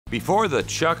Before the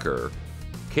Chucker,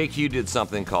 KQ did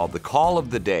something called the Call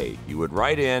of the Day. You would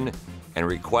write in and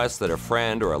request that a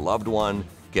friend or a loved one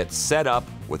get set up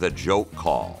with a joke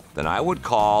call. Then I would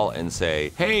call and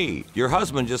say, hey, your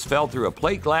husband just fell through a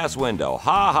plate glass window,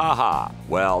 ha ha ha.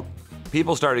 Well,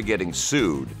 people started getting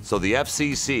sued, so the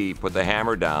FCC put the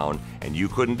hammer down and you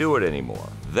couldn't do it anymore.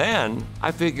 Then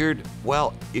I figured,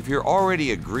 well, if you're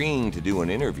already agreeing to do an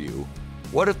interview,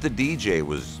 what if the DJ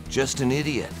was just an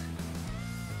idiot?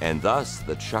 And thus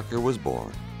the Chucker was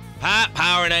born. Hot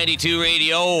Power 92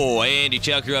 Radio. Andy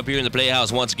Chucker up here in the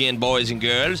Playhouse once again, boys and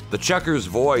girls. The Chucker's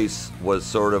voice was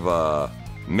sort of a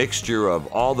mixture of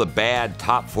all the bad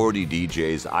top 40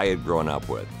 DJs I had grown up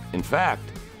with. In fact,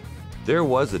 there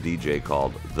was a DJ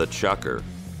called The Chucker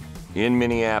in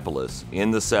Minneapolis in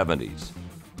the 70s.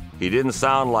 He didn't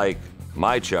sound like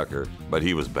my Chucker, but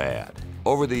he was bad.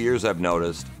 Over the years, I've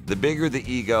noticed the bigger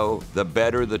the ego, the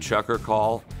better the Chucker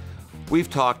call. We've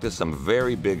talked to some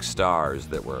very big stars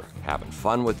that were having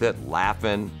fun with it,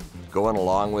 laughing, going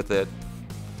along with it.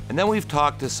 And then we've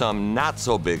talked to some not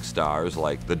so big stars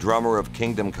like the drummer of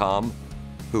Kingdom Come,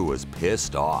 who was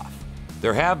pissed off.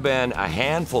 There have been a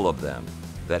handful of them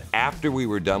that after we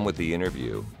were done with the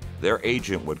interview, their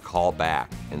agent would call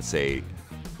back and say,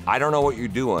 I don't know what you're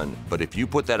doing, but if you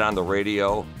put that on the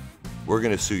radio, we're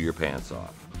gonna sue your pants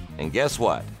off. And guess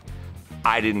what?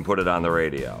 I didn't put it on the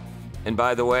radio. And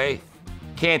by the way,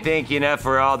 can't thank you enough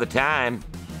for all the time.